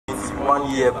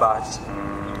one-year batch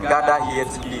gather here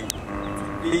today to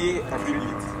pay a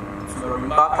tribute to a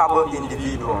remarkable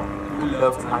individual who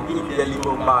left an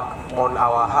indelible mark on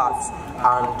our hearts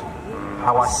and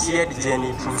our shared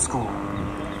journey through school.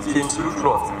 James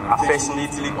Lutterodt,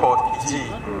 affectionately called J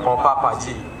or Papa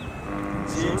J.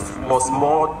 James was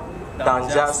more than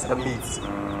just a mate.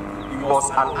 He was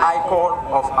an icon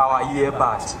of our year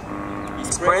batch.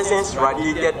 His presence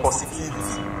radiated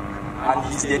positivity, and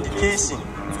his dedication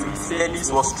to his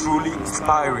studies was truly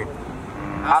inspiring.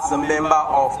 As a member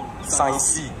of Science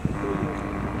C,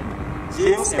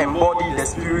 James embodied the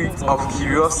spirit of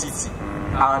curiosity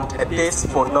and a thirst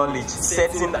for knowledge,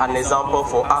 setting an example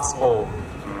for us all.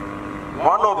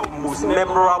 One of the most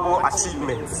memorable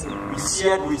achievements we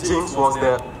shared with James was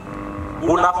the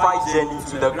bona fide journey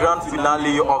to the grand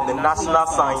finale of the National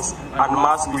Science and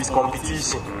Maths Quiz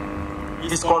competition.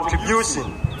 His contribution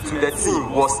to the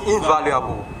team was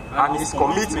invaluable, and his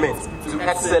commitment to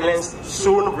excellence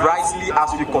shone brightly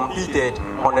as we competed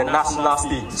on the national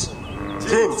stage.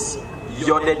 James,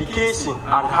 your dedication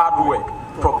and hard work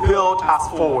propelled us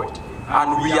forward,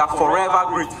 and we are forever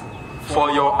grateful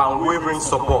for your unwavering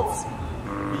support.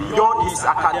 Beyond his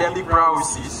academic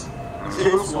prowesses,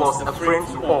 James was a friend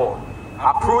to all,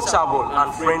 approachable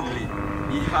and friendly.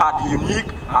 He had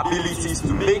unique abilities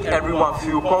to make everyone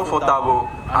feel comfortable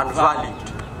and valued.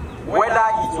 Whether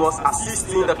it was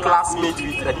assisting the classmate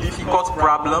with a difficult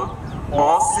problem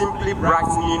or simply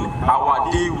brightening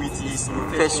our day with his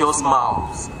infectious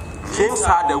smiles, James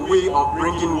had a way of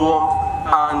bringing warmth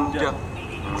and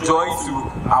joy to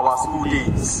our school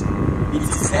days.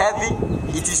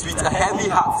 It is with a heavy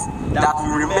heart that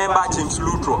we remember James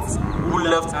Lutterodt, who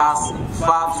left us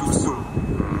far too soon.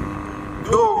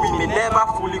 Though we may never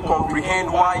fully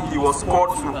comprehend why he was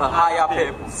called to a higher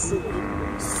purpose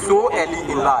so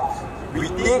early in life, we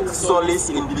take solace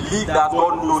in belief that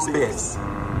God knows best.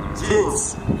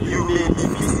 James, you may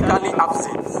be physically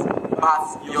absent,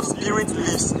 but your spirit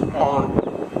lives on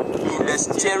in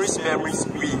the cherished memories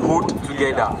we hold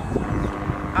together.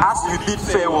 As you bid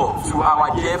farewell to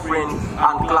our dear friend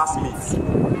and classmates,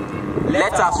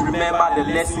 let us remember the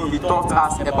lesson he taught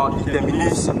us about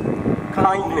determination,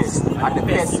 kindness, and the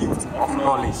pursuit of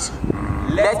knowledge.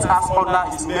 Let us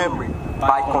honor his memory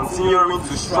by continuing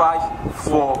to strive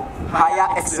for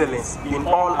higher excellence in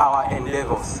all our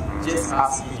endeavors, just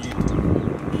as he did.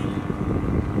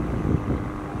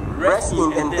 Rest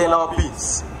in eternal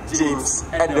peace, James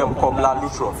Edem Kobla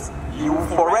Lutterodt. You will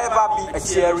forever be a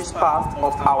cherished part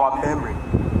of our memory,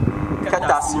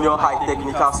 Ketasco High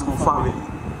Technical School family,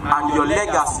 and your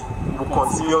legacy will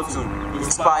continue to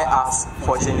inspire us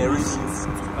for generations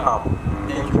to come.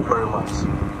 Thank you very much.